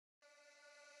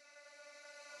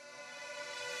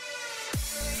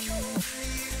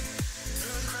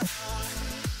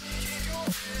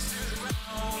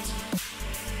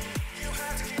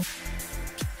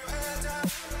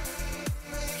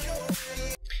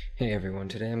Hey everyone,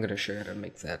 today I'm going to show you how to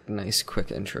make that nice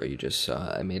quick intro you just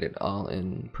saw. I made it all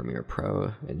in Premiere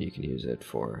Pro, and you can use it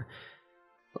for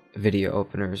video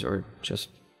openers or just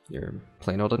your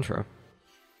plain old intro.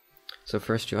 So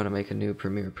first you want to make a new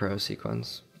Premiere Pro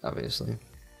sequence, obviously.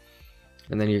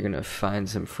 And then you're going to find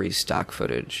some free stock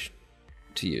footage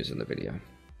to use in the video.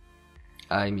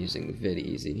 I'm using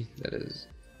VidEasy, that is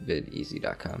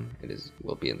videasy.com.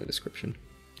 Will be in the description.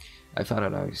 I found a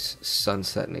nice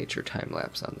sunset nature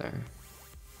time-lapse on there.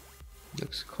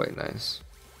 Looks quite nice.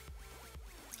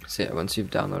 So yeah, once you've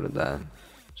downloaded that, I'm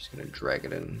just gonna drag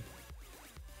it in.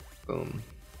 Boom.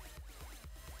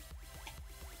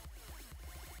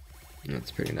 And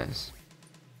it's pretty nice.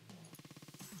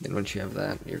 Then once you have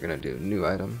that, you're gonna do new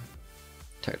item,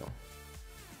 title.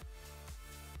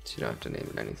 So you don't have to name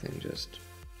it anything, just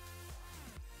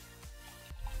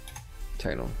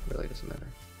title, really doesn't matter.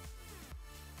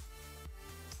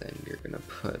 Then you're gonna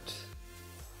put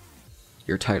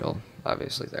your title,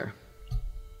 obviously, there.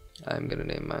 I'm gonna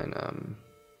name mine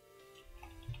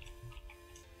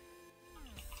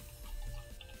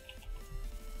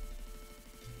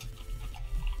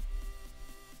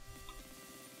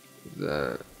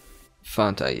the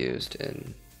font I used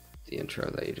in the intro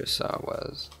that you just saw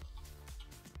was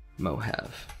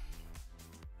Mohave,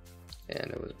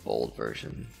 and it was bold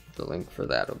version. The link for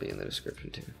that will be in the description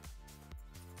too.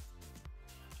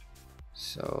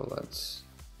 So let's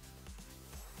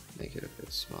make it a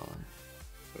bit smaller.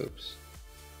 Oops.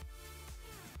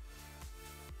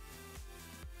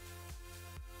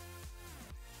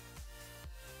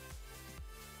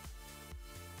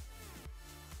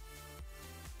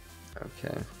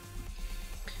 Okay.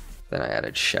 Then I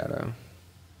added shadow.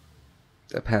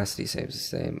 The opacity stays the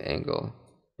same, angle,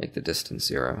 make the distance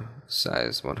 0,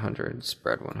 size 100,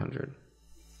 spread 100.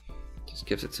 Just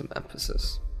gives it some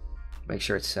emphasis. Make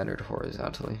sure it's centered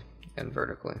horizontally and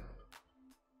vertically.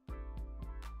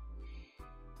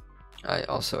 I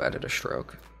also added a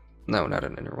stroke. No, not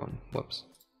an inner one. Whoops.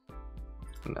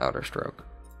 An outer stroke.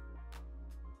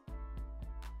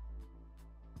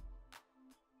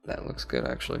 That looks good,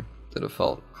 actually. The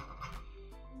default.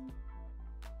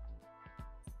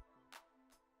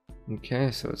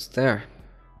 Okay, so it's there.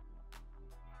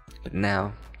 But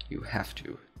now you have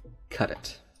to cut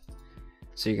it.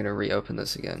 So you're going to reopen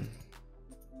this again.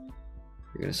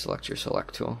 You're going to select your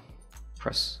select tool,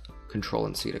 press Ctrl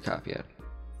and C to copy it,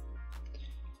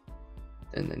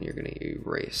 and then you're going to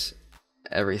erase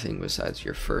everything besides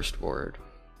your first word.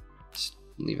 Just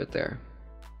leave it there.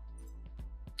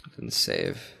 Then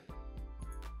save.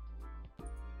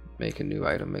 Make a new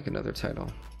item, make another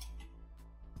title.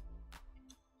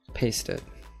 Paste it.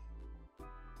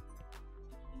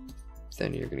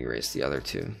 Then you're going to erase the other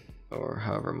two, or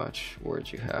however much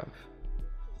words you have.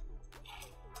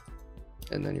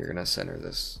 And then you're gonna center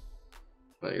this.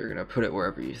 Well, you're gonna put it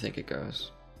wherever you think it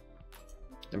goes.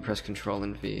 Then press Ctrl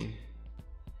and V.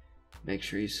 Make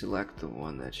sure you select the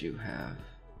one that you have,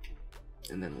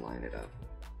 and then line it up.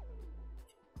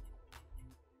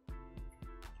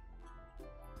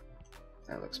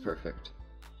 That looks perfect.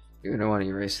 You're gonna want to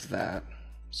erase that,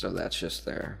 so that's just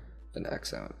there. Then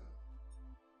X out.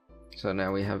 So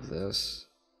now we have this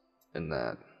and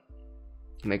that.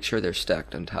 Make sure they're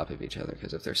stacked on top of each other,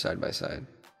 because if they're side by side,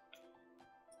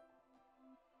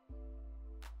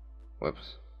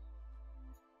 whoops,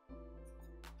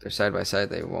 if they're side by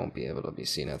side, they won't be able to be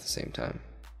seen at the same time,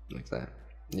 like that.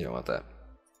 You don't want that.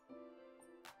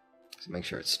 So make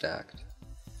sure it's stacked.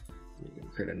 You can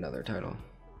create another title.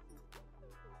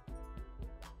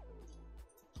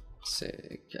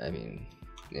 Say,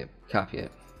 copy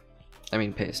it.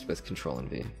 Paste with Ctrl and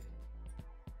V.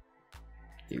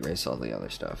 Erase all the other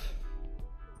stuff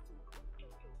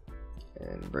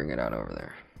and bring it out over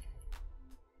there.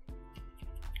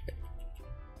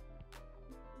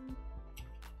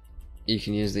 You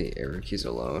can use the arrow keys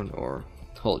alone, or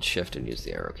hold shift and use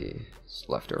the arrow keys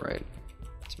left or right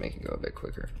to make it go a bit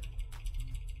quicker.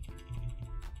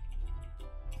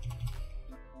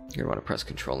 You're gonna want to press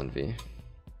Ctrl and V,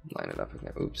 line it up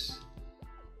again. Oops,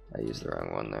 I used the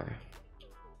wrong one there.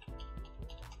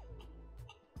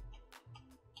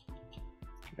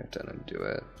 You have to undo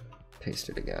it, paste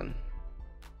it again.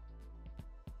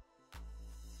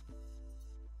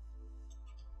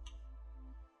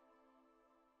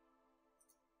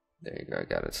 There you go, I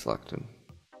got it selected.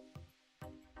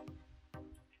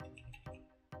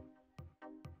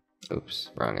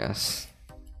 Oops, wrong S.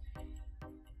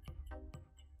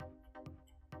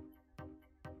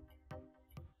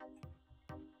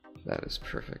 That is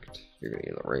perfect. You're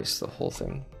gonna erase the whole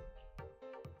thing.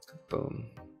 Boom.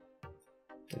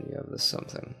 Then you have this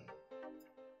something.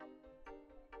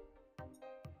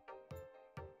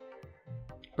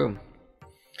 Boom.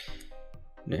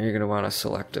 Now you're gonna want to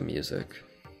select a music.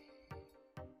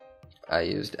 I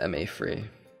used MA Free.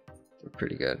 They're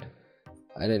pretty good.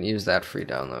 I didn't use that free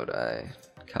download. I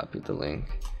copied the link,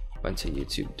 went to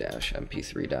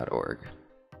youtube-mp3.org,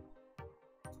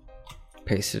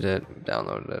 pasted it,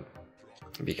 downloaded it,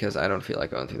 because I don't feel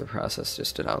like going through the process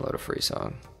just to download a free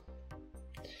song.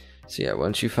 So yeah,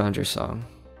 once you found your song,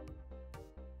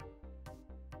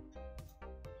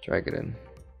 drag it in.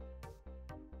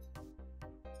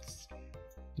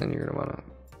 Then you're gonna wanna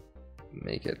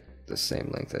make it the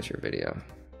same length as your video.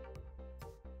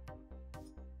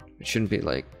 It shouldn't be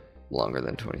like longer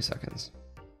than 20 seconds.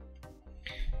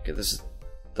 Okay, this is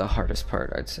the hardest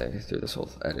part, I'd say, through this whole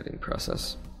editing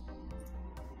process.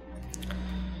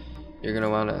 You're gonna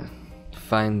wanna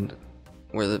find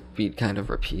where the beat kind of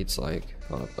repeats, like,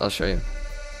 well, I'll show you.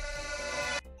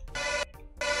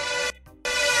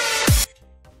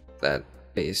 That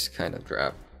bass kind of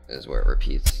drop is where it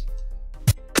repeats.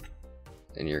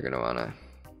 And you're gonna wanna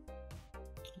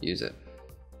use it.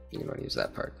 You're gonna wanna use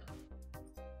that part.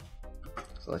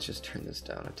 So let's just turn this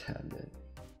down a tad bit.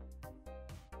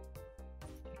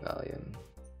 Volume.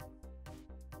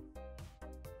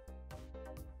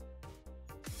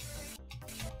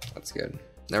 That's good.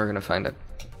 Now we're gonna find it.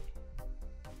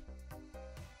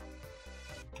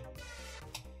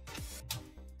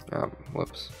 Oh,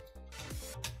 whoops.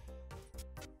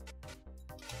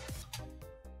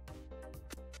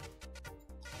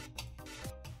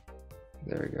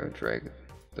 There we go, drag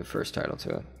the first title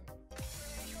to it.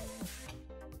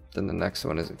 Then the next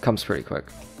one it comes pretty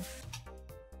quick.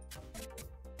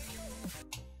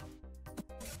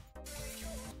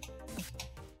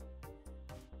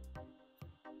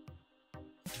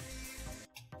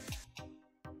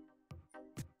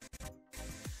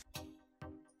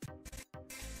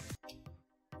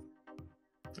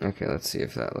 Okay, let's see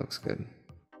if that looks good.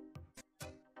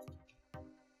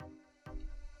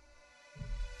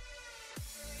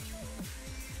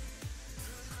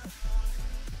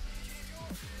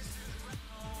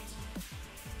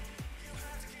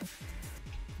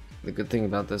 The good thing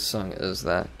about this song is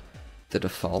that the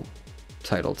default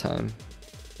title time,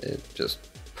 it just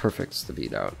perfects the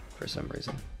beat out for some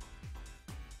reason.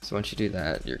 So once you do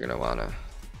that, you're gonna wanna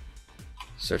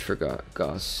search for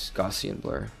Gaussian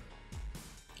blur.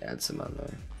 Add some on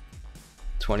there.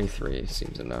 23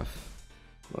 seems enough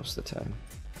most of the time.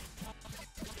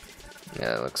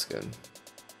 Yeah, that looks good.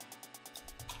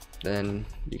 Then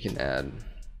you can add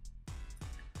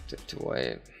dip to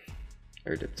white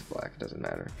or dip to black, it doesn't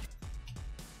matter.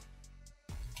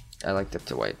 I like dip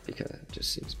to white because it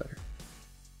just seems better.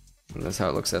 And that's how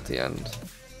it looks at the end.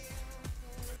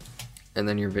 And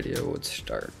then your video would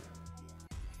start.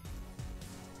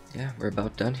 Yeah, we're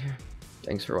about done here.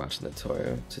 Thanks for watching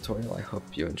the tutorial. I hope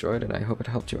you enjoyed and I hope it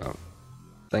helped you out.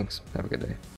 Thanks. Have a good day.